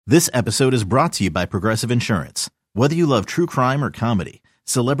This episode is brought to you by Progressive Insurance. Whether you love true crime or comedy,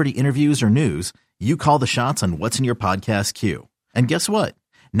 celebrity interviews or news, you call the shots on what's in your podcast queue. And guess what?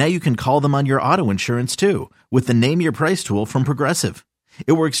 Now you can call them on your auto insurance too with the Name Your Price tool from Progressive.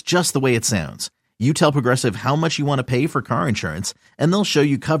 It works just the way it sounds. You tell Progressive how much you want to pay for car insurance, and they'll show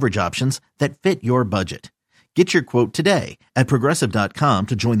you coverage options that fit your budget. Get your quote today at Progressive.com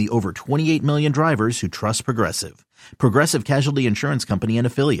to join the over 28 million drivers who trust Progressive. Progressive Casualty Insurance Company and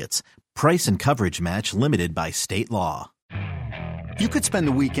Affiliates. Price and coverage match limited by state law. You could spend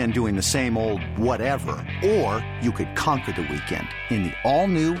the weekend doing the same old whatever, or you could conquer the weekend in the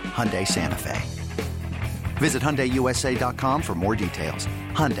all-new Hyundai Santa Fe. Visit HyundaiUSA.com for more details.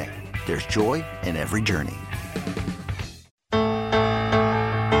 Hyundai, there's joy in every journey.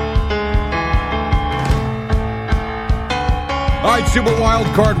 All right, Super Wild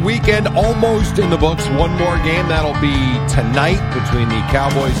Card Weekend almost in the books. One more game. That'll be tonight between the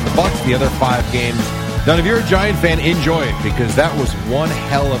Cowboys and the Bucs. The other 5 games. Now, if you're a Giant fan, enjoy it because that was one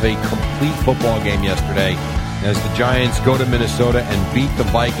hell of a complete football game yesterday as the Giants go to Minnesota and beat the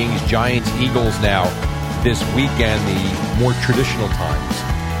Vikings. Giants, Eagles now this weekend, the more traditional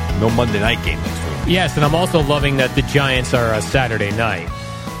times. No Monday night game next week. Yes, and I'm also loving that the Giants are a Saturday night.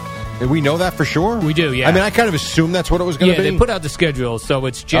 We know that for sure? We do, yeah. I mean, I kind of assumed that's what it was going to be. Yeah, they put out the schedule, so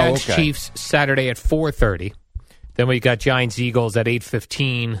it's Jags Chiefs Saturday at 4:30. Then we got Giants Eagles at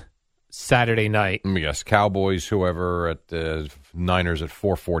 8:15 Saturday night. Yes, Cowboys, whoever at the Niners at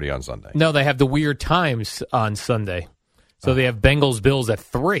 4:40 on Sunday. No, they have the weird times on Sunday. So they have Bengals Bills at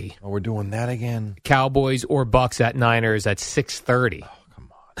 3. Oh, we're doing that again. Cowboys or Bucks at Niners at 6:30. Oh,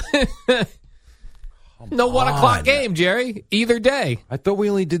 come on. No 1 o'clock game, Jerry. Either day. I thought we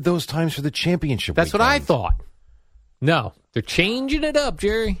only did those times for the championship. That's what I thought. No, they're changing it up,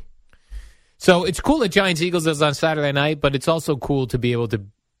 Jerry. So it's cool that Giants Eagles is on Saturday night, but it's also cool to be able to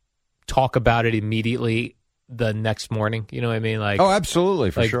talk about it immediately the next morning. You know what I mean? Like, oh,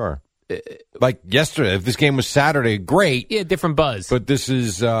 absolutely, for sure. Like yesterday, if this game was Saturday, great. Yeah, different buzz. But this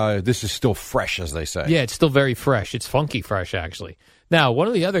is still fresh, as they say. Yeah, it's still very fresh. It's funky fresh, actually. Now, one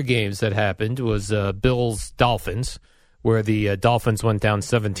of the other games that happened was Bills-Dolphins, where the Dolphins went down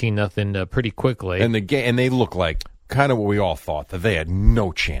 17-0 pretty quickly. And they look like kind of what we all thought, that they had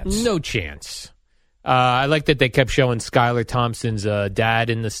no chance. No chance. I like that they kept showing Skylar Thompson's dad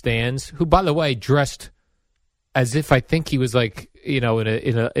in the stands, who, by the way, dressed as if I think he was like, in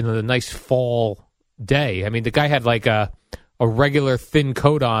a nice fall day. I mean, the guy had like a regular thin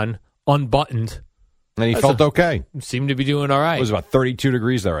coat on, unbuttoned. And he felt okay. Seemed to be doing all right. It was about 32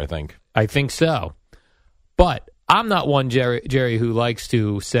 degrees there, I think. I think so. But I'm not one, Jerry, who likes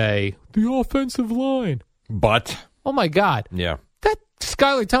to say, the offensive line. But. Oh, my God. Yeah. That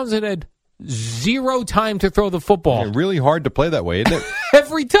Skylar Thompson had 0 time to throw the football. Yeah, really hard to play that way, isn't it?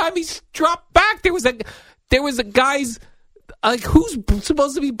 Every time he dropped back, there was a guy's, like, who's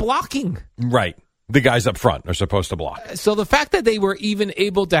supposed to be blocking? Right. The guys up front are supposed to block. So the fact that they were even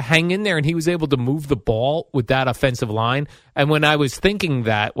able to hang in there and he was able to move the ball with that offensive line, and when I was thinking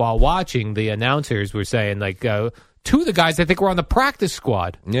that while watching, the announcers were saying, like, 2 of the guys I think were on the practice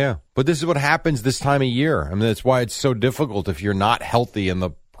squad. Yeah, but this is what happens this time of year. I mean, that's why it's so difficult if you're not healthy in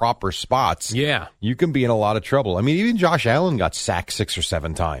the proper spots. Yeah. You can be in a lot of trouble. I mean, even Josh Allen got sacked 6 or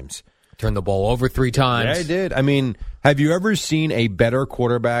 7 times. Turned the ball over 3 times. Yeah, he did. I mean, have you ever seen a better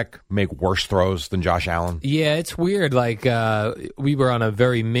quarterback make worse throws than Josh Allen? Yeah, it's weird. Like, we were on a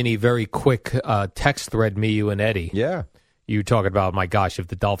very quick text thread, me, you, and Eddie. Yeah. You talking about, my gosh, if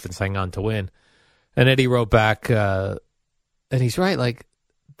the Dolphins hang on to win. And Eddie wrote back, and he's right, like,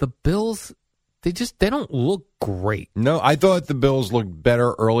 the Bills, they don't look great. No, I thought the Bills looked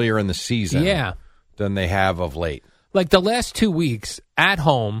better earlier in the season than they have of late. Like, the last 2 weeks at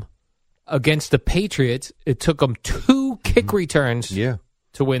home against the Patriots, it took them 2 kick returns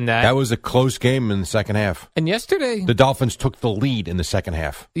to win that. That was a close game in the second half. And yesterday, the Dolphins took the lead in the second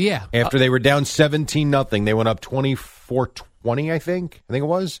half. Yeah. After they were down 17-0, they went up 24-20, I think it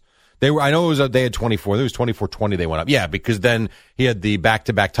was. They had 24. It was 24-20 they went up. Yeah, because then he had the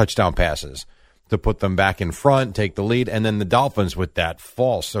back-to-back touchdown passes to put them back in front, take the lead, and then the Dolphins with that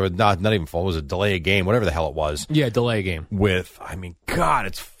false, or not even false, it was a delay of game, whatever the hell it was. Yeah, delay game. With, I mean, God,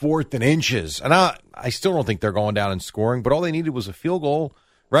 it's 4th and inches. And I still don't think they're going down and scoring, but all they needed was a field goal,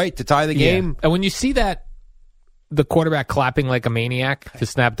 right, to tie the game. And when you see that, the quarterback clapping like a maniac to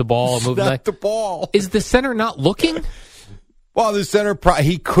snap the ball and move the ball. Is the center not looking? Well, the center,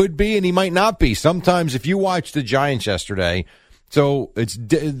 he could be and he might not be. Sometimes if you watch the Giants yesterday, so it's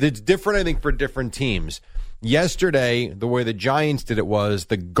different, I think, for different teams. Yesterday, the way the Giants did it was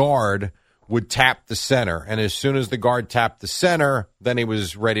the guard would tap the center, and as soon as the guard tapped the center, then he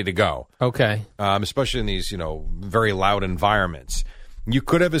was ready to go. Okay. Especially in these, very loud environments. You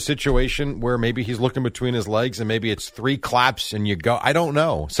could have a situation where maybe he's looking between his legs and maybe it's 3 claps and you go. I don't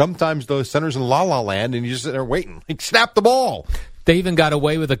know. Sometimes those centers in La La Land and you just sit there waiting. Like, snap the ball. They even got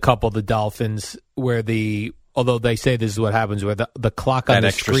away with a couple of the Dolphins where although they say this is what happens, where the clock on that the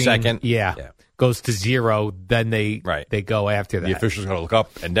extra screen second. Yeah. Goes to 0, then they go after that. The official's going to look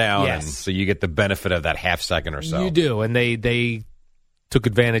up and down, Yes. and so you get the benefit of that half second or so. You do, and they took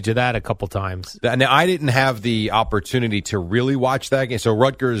advantage of that a couple times. Now, I didn't have the opportunity to really watch that game. So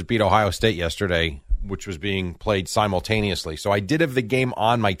Rutgers beat Ohio State yesterday, which was being played simultaneously. So I did have the game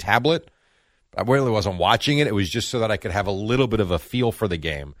on my tablet. I really wasn't watching it. It was just so that I could have a little bit of a feel for the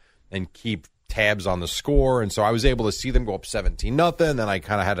game and keep tabs on the score. And so I was able to see them go up 17-0. Then I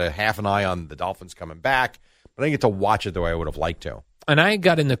kind of had a half an eye on the Dolphins coming back. But I didn't get to watch it the way I would have liked to. And I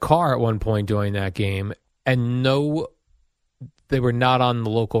got in the car at one point during that game, and they were not on the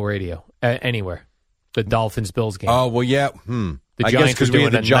local radio anywhere. The Dolphins-Bills game. Oh, well, yeah. The I Giants guess because were we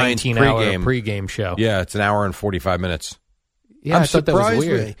doing had the Giants a 19-hour pregame show. Yeah, it's an hour and 45 minutes. Yeah, I'm I thought that was surprised.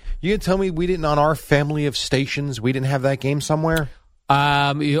 weird. You can tell me we didn't, on our family of stations, we didn't have that game somewhere?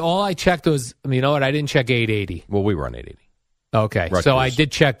 All I checked was, you know what? I didn't check 880. Well, we were on 880. Okay, Rutgers. so I did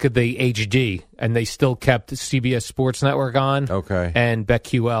check the HD, and they still kept CBS Sports Network on. Okay. And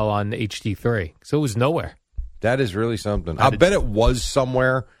BetQL on HD3. So it was nowhere. That is really something. I bet it was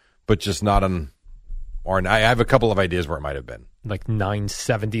somewhere, but just not on. Or I have a couple of ideas where it might have been. Like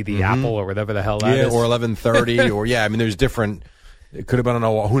 970 the Apple or whatever the hell that is. Or 1130, or there's different. It could have been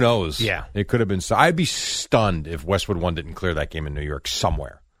on who knows. Yeah, it could have been. So I'd be stunned if Westwood One didn't clear that game in New York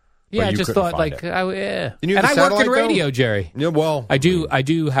somewhere. Yeah, I just thought And I work satellite, in radio, though? Jerry. Yeah, well, I do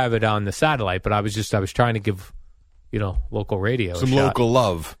have it on the satellite, but I was trying to give local radio some a shot. local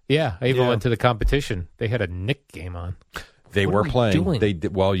love. Yeah, I even went to the competition. They had a Knick game on. They What were are we playing. doing? They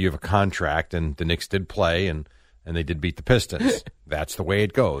did, well, you have a contract, and the Knicks did play, and they did beat the Pistons. That's the way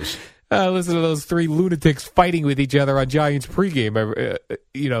it goes. Listen to those 3 lunatics fighting with each other on Giants pregame.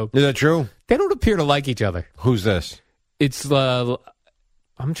 Is that true? They don't appear to like each other. Who's this? It's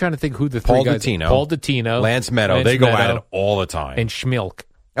I'm trying to think who the Paul 3 guys. Dottino. Paul Dottino, Lance Meadow. They go at it all the time. and Schmilk.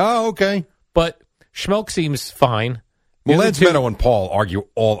 Oh, okay. But Schmilk seems fine. Well, The other Lance two- Meadow and Paul argue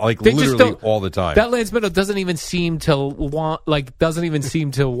They just literally don't- all the time. That Lance Meadow doesn't even seem to want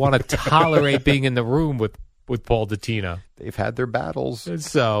to tolerate being in the room with Paul Dottino. They've had their battles.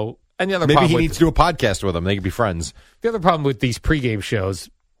 So, and the other Maybe problem he with, needs to do a podcast with them. They could be friends. the other problem with these pregame shows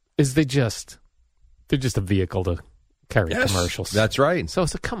is they're just a vehicle to carry commercials. That's right. So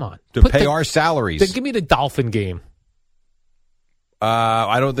come on, To pay our salaries. Then give me the Dolphin game.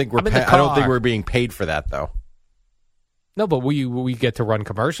 I don't think I'm in the I don't think car. we're being paid for that, though. No, but we get to run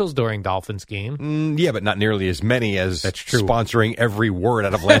commercials during Dolphins game. Yeah, but not nearly as many as That's true. sponsoring every word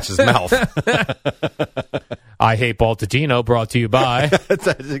out of Lance's mouth. I Hate Paul Dottino, brought to you by That's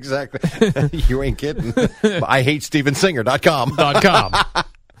exactly. You ain't kidding. I hate StevenSinger.com.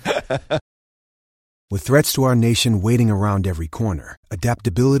 .com. With threats to our nation waiting around every corner,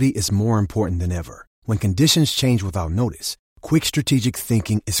 adaptability is more important than ever. When conditions change without notice, quick strategic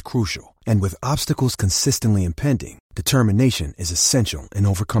thinking is crucial. And with obstacles consistently impending, determination is essential in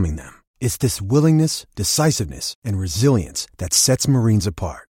overcoming them. It's this willingness, decisiveness, and resilience that sets Marines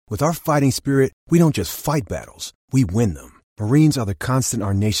apart. With our fighting spirit, we don't just fight battles, we win them. Marines are the constant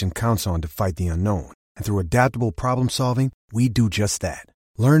our nation counts on to fight the unknown. And through adaptable problem solving, we do just that.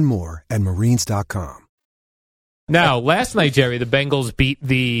 Learn more at Marines.com. Now, last night, Jerry, the Bengals beat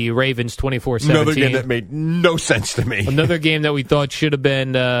the Ravens 24-17. Another game that made no sense to me. Another game that we thought should have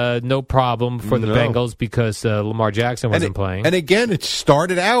been no problem for the Bengals because Lamar Jackson wasn't playing. And again, it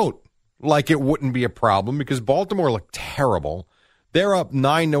started out like it wouldn't be a problem because Baltimore looked terrible. They're up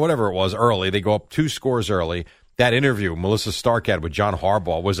 9 to whatever it was early. They go up 2 scores early. That interview Melissa Stark had with John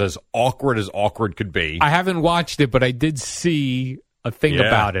Harbaugh was as awkward could be. I haven't watched it, but I did see a thing Yeah.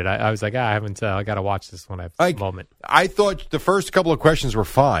 about it. I was like, I haven't. I got to watch this when I have a moment. I thought the first couple of questions were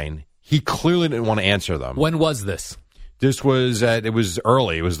fine. He clearly didn't want to answer them. When was this? This was it was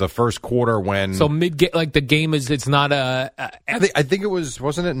early. It was the first quarter when. So like the game is. It's not a. I think it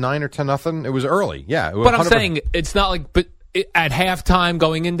wasn't it 9 or 10-0? It was early. Yeah. But I'm saying it's not like. But at halftime,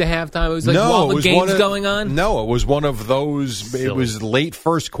 going into halftime, it was like while the game's going on. No, it was one of those. Silly. It was late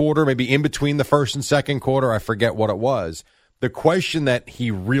first quarter, maybe in between the first and second quarter. I forget what it was. The question that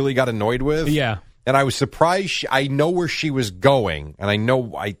he really got annoyed with. Yeah. And I was surprised. I know where she was going, and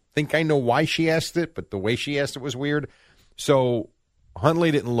I think I know why she asked it, but the way she asked it was weird. So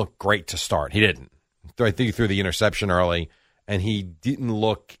Huntley didn't look great to start. He didn't. I think he threw the interception early, and he didn't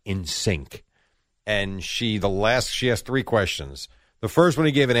look in sync. And she asked 3 questions. The first one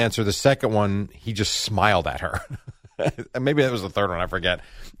he gave an answer. The second one, he just smiled at her. Maybe that was the third one, I forget.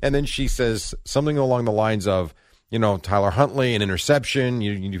 And then she says something along the lines of, Tyler Huntley, an interception.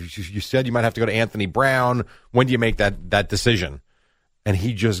 You said you might have to go to Anthony Brown. When do you make that decision? And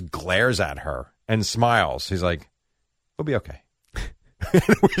he just glares at her and smiles. He's like, "It'll be okay."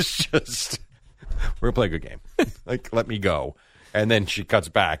 It was just, we're going to play a good game. Like, let me go. And then she cuts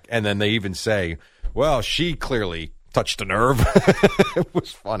back. And then they even say, well, she clearly touched a nerve. It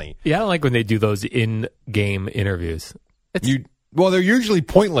was funny. Yeah, I don't like when they do those in-game interviews. Well, they're usually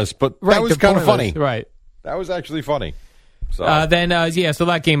pointless, but that was kind of funny. Right. That was actually funny. So so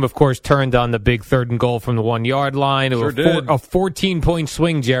that game, of course, turned on the big 3rd and goal from the 1-yard line. It was a 14-point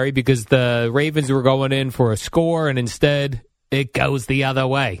swing, Jerry, because the Ravens were going in for a score, and instead it goes the other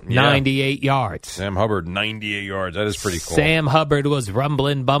way. 98 yards. Sam Hubbard, 98 yards. That is pretty cool. Sam Hubbard was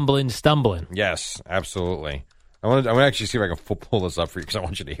rumbling, bumbling, stumbling. Yes, absolutely. I want to actually see if I can pull this up for you because I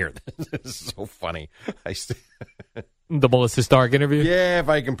want you to hear this. This is so funny. The Melissa Stark interview? Yeah, if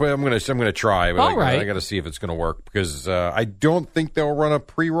I can I'm going to try. But I got to see if it's going to work because I don't think they'll run a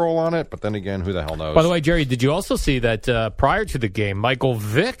pre-roll on it. But then again, who the hell knows? By the way, Jerry, did you also see that prior to the game, Michael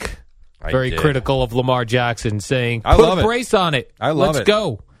Vick, very critical of Lamar Jackson, saying, put a brace on it. I love it. Let's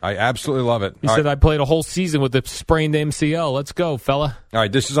go. I absolutely love it. He said, I played a whole season with the sprained MCL. Let's go, fella. All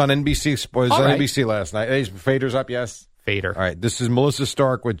right, this is on NBC. It was on NBC last night. Hey, Fader's up, yes? Fader. All right, this is Melissa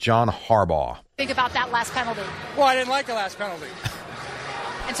Stark with John Harbaugh. Think about that last penalty. Well, I didn't like the last penalty.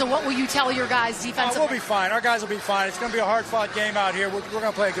 And so what will you tell your guys defensively? We'll be fine. Our guys will be fine. It's going to be a hard-fought game out here. We're going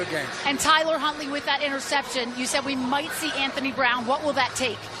to play a good game. And Tyler Huntley with that interception, you said we might see Anthony Brown. What will that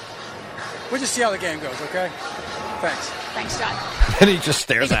take? We'll just see how the game goes, okay? Thanks. Thanks, John. And he just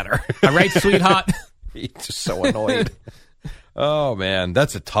stares at her. All right, sweetheart. He's just so annoyed. Oh, man,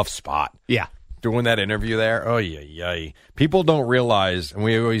 that's a tough spot. Yeah. Doing that interview there, oh, yeah. People don't realize, and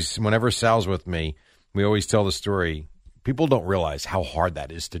we always, whenever Sal's with me, we always tell the story, people don't realize how hard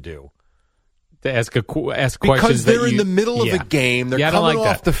that is to do. To ask questions. Because they're in the middle of a game. They're coming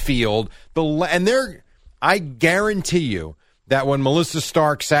off the field. I guarantee you that when Melissa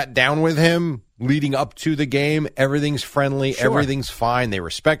Stark sat down with him leading up to the game, everything's friendly, everything's fine. They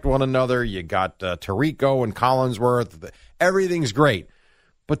respect one another. You got Tirico and Collinsworth. Everything's great.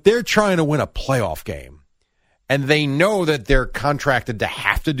 But they're trying to win a playoff game. And they know that they're contracted to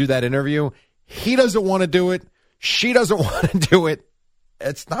have to do that interview. He doesn't want to do it. She doesn't want to do it.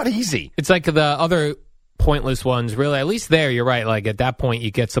 It's not easy. It's like the other pointless ones, really. At least there, you're right. Like at that point,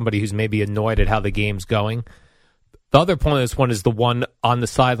 you get somebody who's maybe annoyed at how the game's going. The other pointless one is the one on the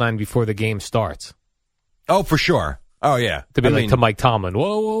sideline before the game starts. Oh, for sure. Oh, yeah. To be to Mike Tomlin.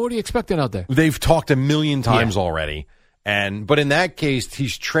 Whoa, what are you expecting out there? They've talked a million times already. But in that case,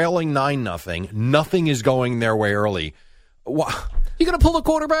 he's trailing 9-0. Nothing is going their way early. You going to pull the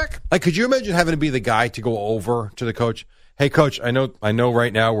quarterback? Like, could you imagine having to be the guy to go over to the coach? Hey, coach, I know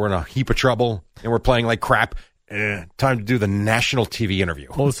right now we're in a heap of trouble and we're playing like crap. Time to do the national TV interview.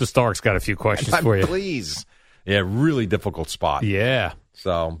 Melissa Stark's got a few questions for you. Please. Yeah, really difficult spot. Yeah.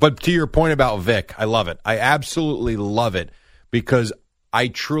 So, but to your point about Vic, I love it. I absolutely love it because I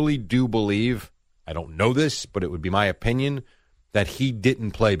truly do believe, I don't know this, but it would be my opinion, that he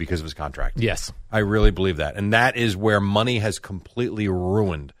didn't play because of his contract. Yes. I really believe that. And that is where money has completely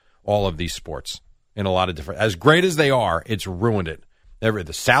ruined all of these sports in a lot of different, as great as they are, it's ruined it.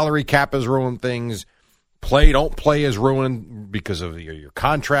 The salary cap has ruined things. Don't play is ruined because of your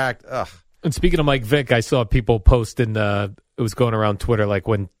contract. Ugh. And speaking of Mike Vick, I saw people posting, it was going around Twitter, like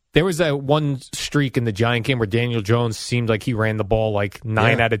when there was that one streak in the Giant game where Daniel Jones seemed like he ran the ball like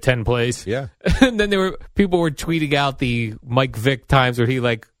 9 out of 10 plays. Yeah. And then people were tweeting out the Mike Vick times where he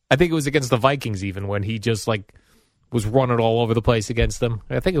I think it was against the Vikings even, when he just was running all over the place against them.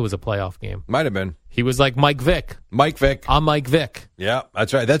 I think it was a playoff game. Might have been. He was like Mike Vick. Mike Vick. I'm Mike Vick. Yeah,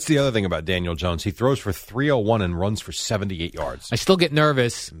 that's right. That's the other thing about Daniel Jones. He throws for 301 and runs for 78 yards. I still get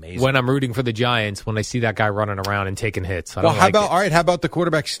nervous when I'm rooting for the Giants when I see that guy running around and taking hits. How about the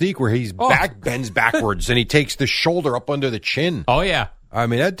quarterback sneak where he's bends backwards and he takes the shoulder up under the chin? Oh, yeah. I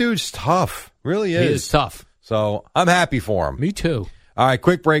mean, that dude's tough. Really is. He is tough. So I'm happy for him. Me too. All right,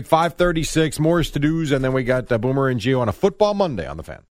 quick break, 5:36, more to-dos, and then we got Boomer and Gio on a Football Monday on the Fan.